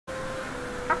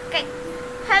Okay.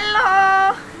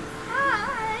 Hello.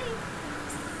 Hi.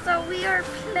 So we are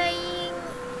playing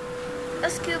a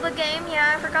scuba game.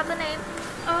 Yeah, I forgot the name.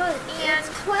 Oh, And it's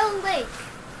Quail Lake.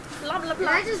 blah blah And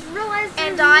blah. I just realized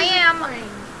And there's I music am- playing.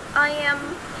 I am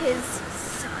his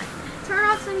son. Turn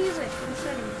off the music in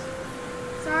settings.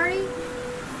 Sorry.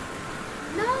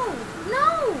 No,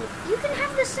 no. You can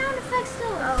have the sound effects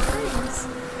still. Oh. Settings.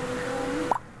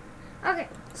 Okay.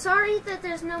 Sorry that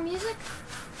there's no music.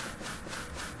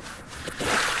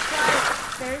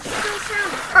 But there's still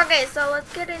sound effects. Okay, so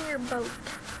let's get in your boat.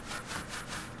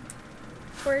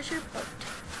 Where's your boat?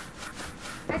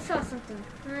 I saw something.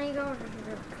 Now you go over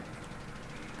here.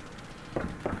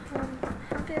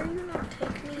 How dare you not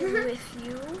take me with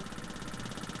you?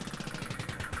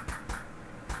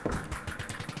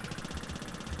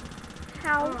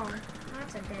 How? Oh,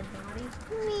 that's a dead body.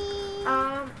 Me. I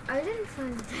didn't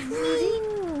find the dead We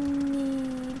body.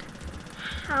 need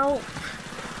help.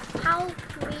 Help.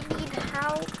 We need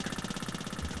help.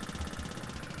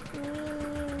 We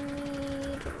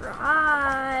need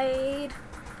ride.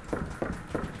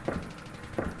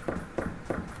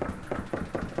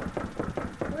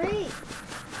 Wait.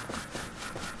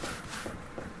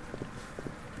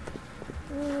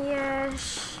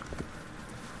 Yes.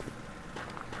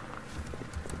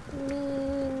 We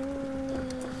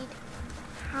need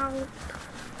help.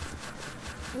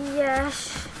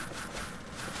 Yes.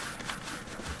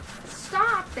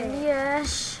 Stop it.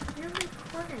 Yes. You're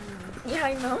recording me. Yeah,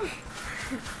 I know.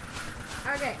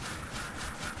 Okay.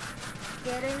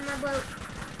 Get in my boat,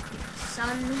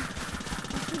 son.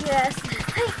 Yes.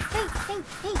 Hey, hey, hey,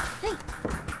 hey, hey.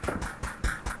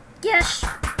 Yes.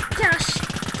 Yes.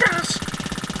 Yes.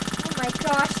 Oh my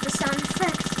gosh, the sound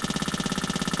effects.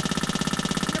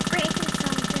 You're breaking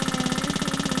something.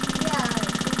 Yeah.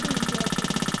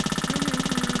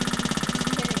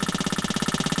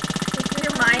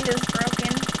 Your mind is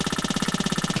broken.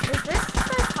 Is this the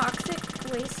toxic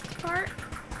waste part?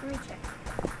 Let me check.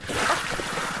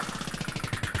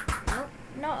 Nope.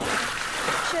 No.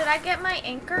 Should I get my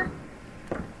anchor?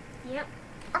 Yep.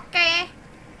 Okay.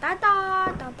 Da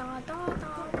da da da da da.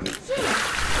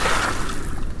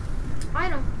 I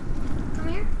know. Come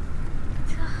here.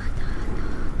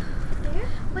 Here.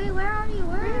 Wait, where are you?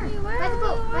 Where are you? Where By the are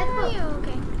boat, you? by the Where are boat. you?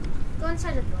 Okay. Go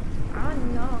inside the boat. Oh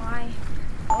no,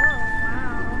 Oh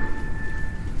wow.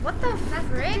 What the That's the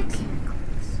frick? Dixie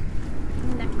necklace.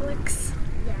 Necklace.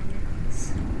 Yeah, necklace.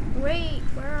 Wait,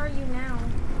 where are you now?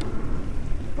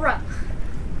 Bruh.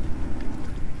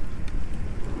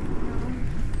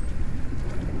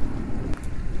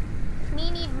 Me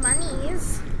need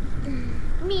monies.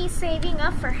 Me saving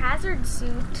up for hazard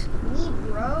suit. Me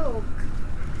broke.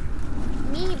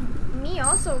 Me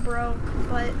also broke,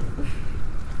 but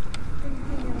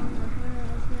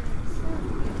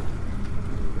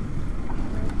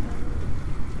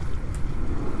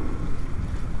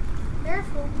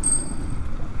Careful.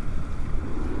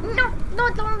 no,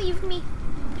 don't leave me.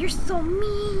 You're so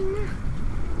mean.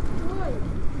 Whoa.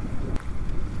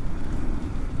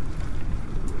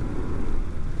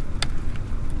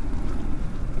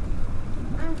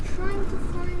 I'm trying to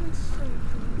find something.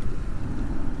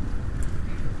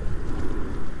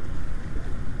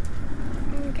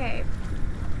 Okay.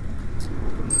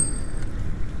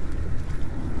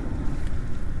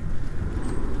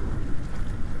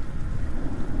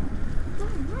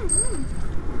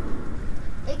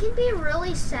 It can be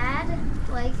really sad,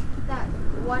 like that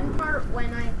one part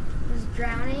when I was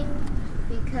drowning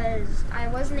because I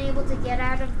wasn't able to get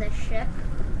out of the ship,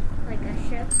 like a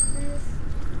ship is.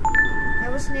 I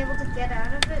wasn't able to get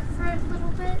out of it for a little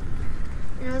bit,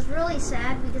 and it was really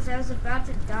sad because I was about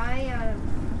to die out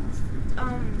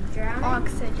of drowning.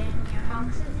 Oxygen, yeah.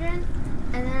 Oxygen,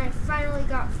 and then I finally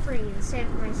got free and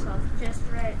saved myself just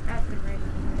right at the right moment.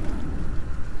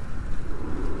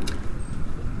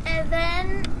 And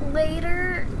then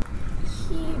later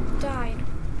he died.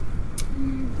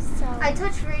 So I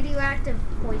touched radioactive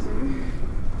poison.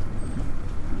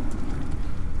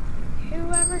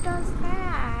 whoever does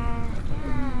that?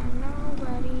 Yeah,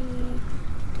 nobody.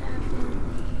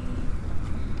 Definitely.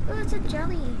 Oh, it's a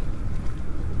jelly.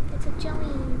 It's a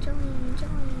jelly.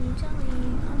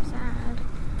 I'm sad.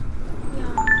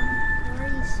 Yeah. Why are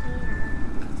you saying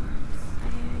that? Because I'm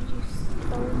sad. You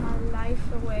stole my life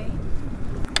away.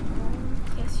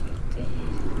 Yes, you did.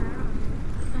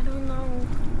 I don't know.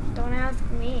 Don't ask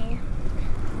me.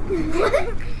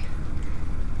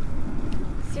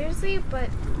 Seriously, but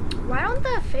why don't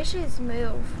the fishes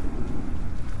move?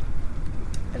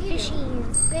 The They do.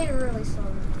 fishies. They really slow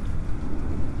them.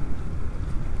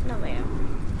 No, they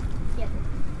don't. Yeah,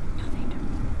 No, they don't.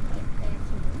 they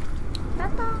actually do. Da,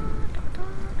 da, da, da.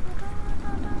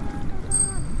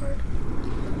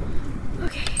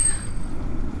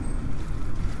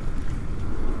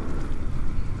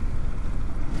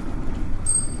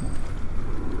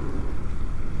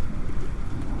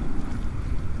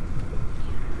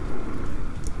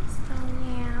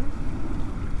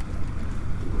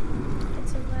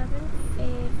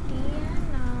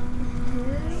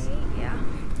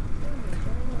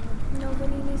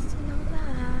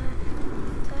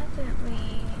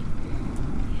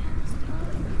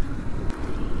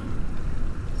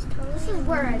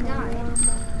 where I died.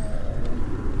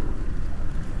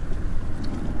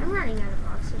 I'm running out of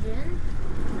oxygen.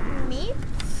 Fast. Me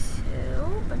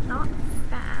too, but not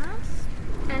fast.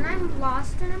 And I'm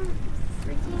lost and I'm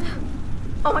freaking...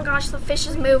 Oh my gosh, the fish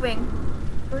is moving.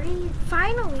 Breathe.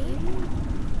 Finally.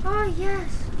 Oh,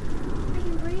 yes. I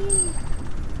can breathe.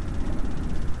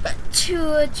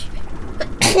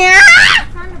 I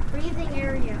found a breathing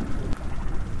area.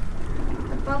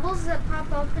 The bubbles that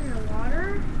pop up in the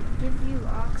water give you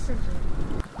oxygen.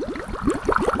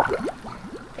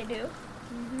 They do?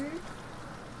 Mm-hmm.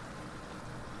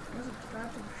 I was about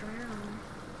to drown.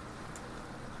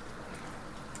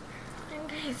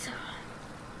 Okay, so...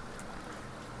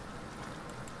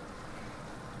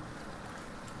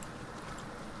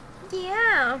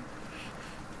 Yeah.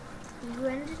 You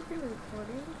ended the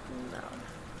recording? No.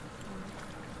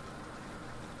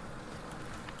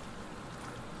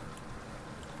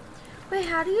 Wait,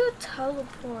 how do you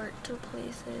teleport to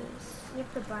places? You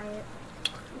have to buy it.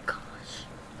 Oh, gosh.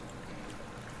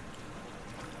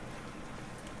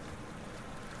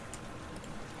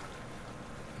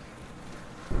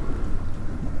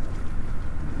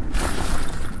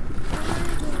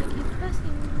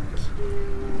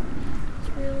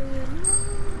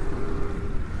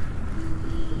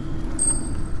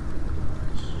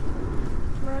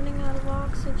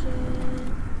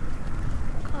 Oxygen.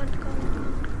 God.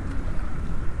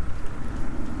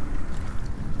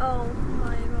 Oh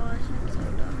my gosh, I'm so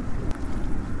dumb.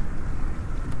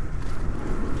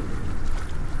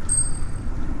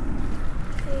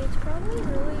 Okay, it's probably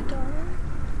really dumb.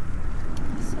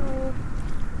 So.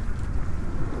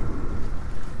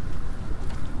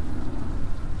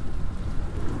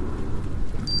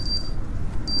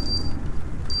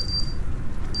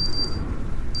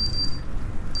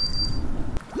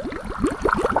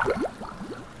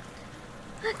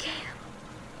 Okay.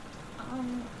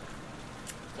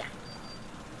 Yeah.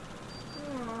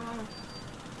 Aww.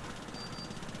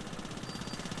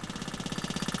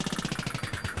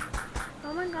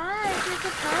 Oh my gosh, it's a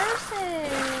person.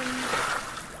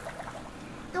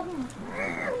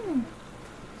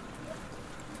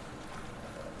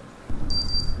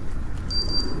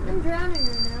 I'm drowning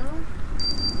right now.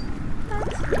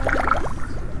 That's nice.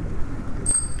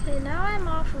 Okay, now I'm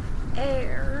off of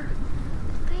air.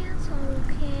 That's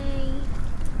okay.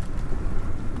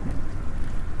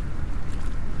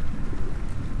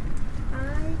 I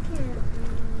can't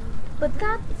breathe. But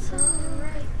that's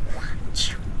alright.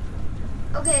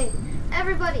 Okay,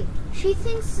 everybody. She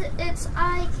thinks it's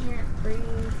I can't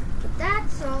breathe, but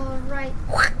that's alright.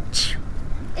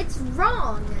 It's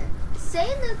wrong. Say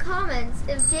in the comments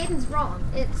if Jaden's wrong.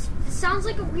 It sounds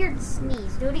like a weird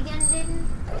sneeze. Do it again, Jaden.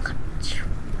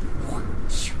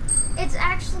 It's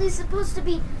actually supposed to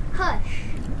be hush.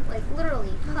 Like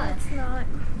literally, hush. It's not.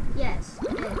 Yes,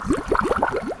 it is.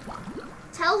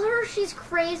 Tell her she's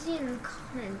crazy in the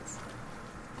comments.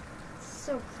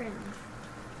 So cringe.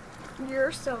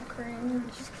 You're so cringe.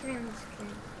 Just kidding, I'm just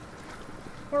kidding.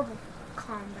 Horrible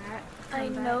combat. I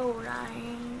know,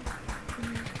 right?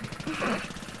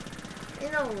 You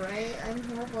know, right? I'm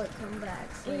horrible at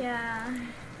comebacks. Like, Yeah.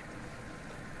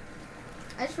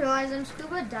 I just realized I'm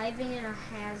scuba diving in a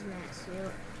hazmat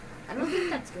suit. I don't think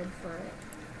that's good for it.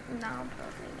 No,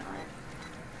 probably not.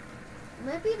 It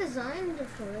might be designed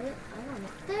for it. I don't know.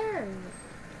 There.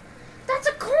 That's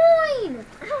a coin!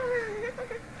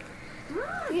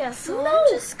 Yeah, so No, I'm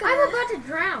just gonna... I'm about to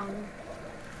drown.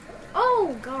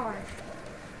 Oh, gosh.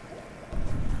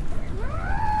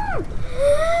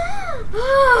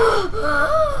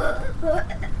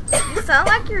 You sound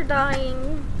like you're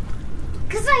dying.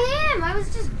 'Cause I am. I was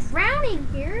just drowning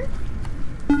here.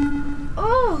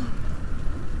 Oh.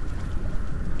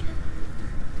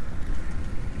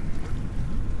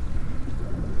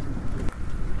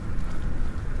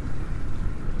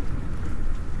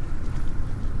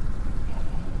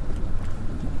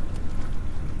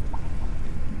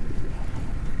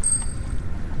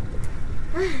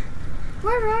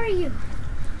 Where are you?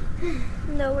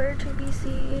 Nowhere to be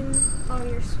seen. Oh,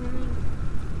 you're swimming.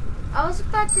 I was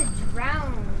about to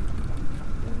drown.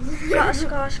 Gosh.